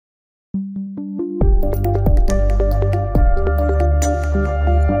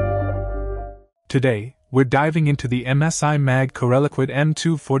Today, we're diving into the MSI Mag CORELIQUID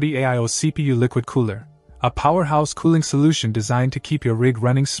M240 AIO CPU liquid cooler, a powerhouse cooling solution designed to keep your rig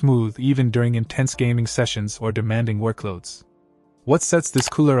running smooth even during intense gaming sessions or demanding workloads. What sets this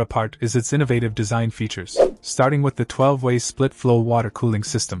cooler apart is its innovative design features, starting with the 12-way split-flow water cooling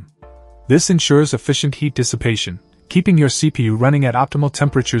system. This ensures efficient heat dissipation, keeping your CPU running at optimal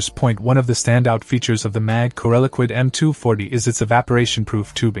temperatures. One of the standout features of the Mag CORELIQUID M240 is its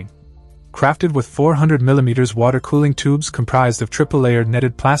evaporation-proof tubing. Crafted with 400mm water cooling tubes comprised of triple-layered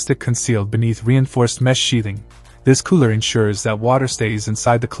netted plastic concealed beneath reinforced mesh sheathing, this cooler ensures that water stays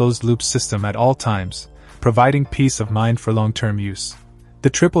inside the closed-loop system at all times, providing peace of mind for long-term use. The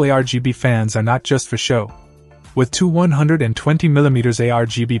AAA RGB fans are not just for show. With two 120mm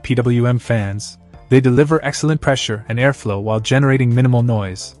ARGB PWM fans, they deliver excellent pressure and airflow while generating minimal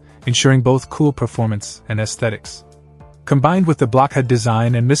noise, ensuring both cool performance and aesthetics. Combined with the blockhead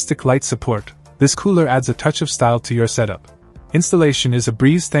design and mystic light support, this cooler adds a touch of style to your setup. Installation is a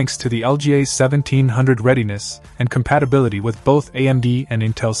breeze thanks to the LGA 1700 readiness and compatibility with both AMD and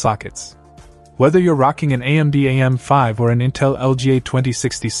Intel sockets. Whether you're rocking an AMD AM5 or an Intel LGA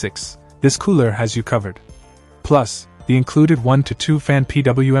 2066, this cooler has you covered. Plus, the included 1 to 2 fan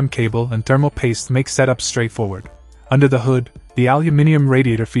PWM cable and thermal paste make setup straightforward. Under the hood, the aluminum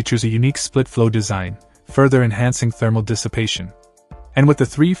radiator features a unique split-flow design, further enhancing thermal dissipation. And with the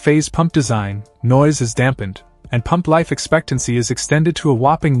 3-phase pump design, noise is dampened, and pump life expectancy is extended to a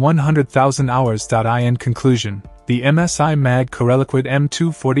whopping 100,000 hours. In conclusion, the MSI Mag CORELIQUID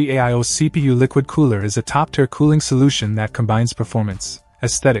M240 AIO CPU liquid cooler is a top-tier cooling solution that combines performance,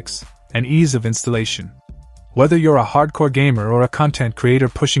 aesthetics, and ease of installation. Whether you're a hardcore gamer or a content creator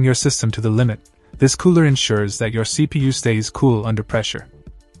pushing your system to the limit, this cooler ensures that your CPU stays cool under pressure.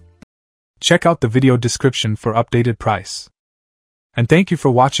 Check out the video description for updated price. And thank you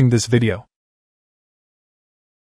for watching this video.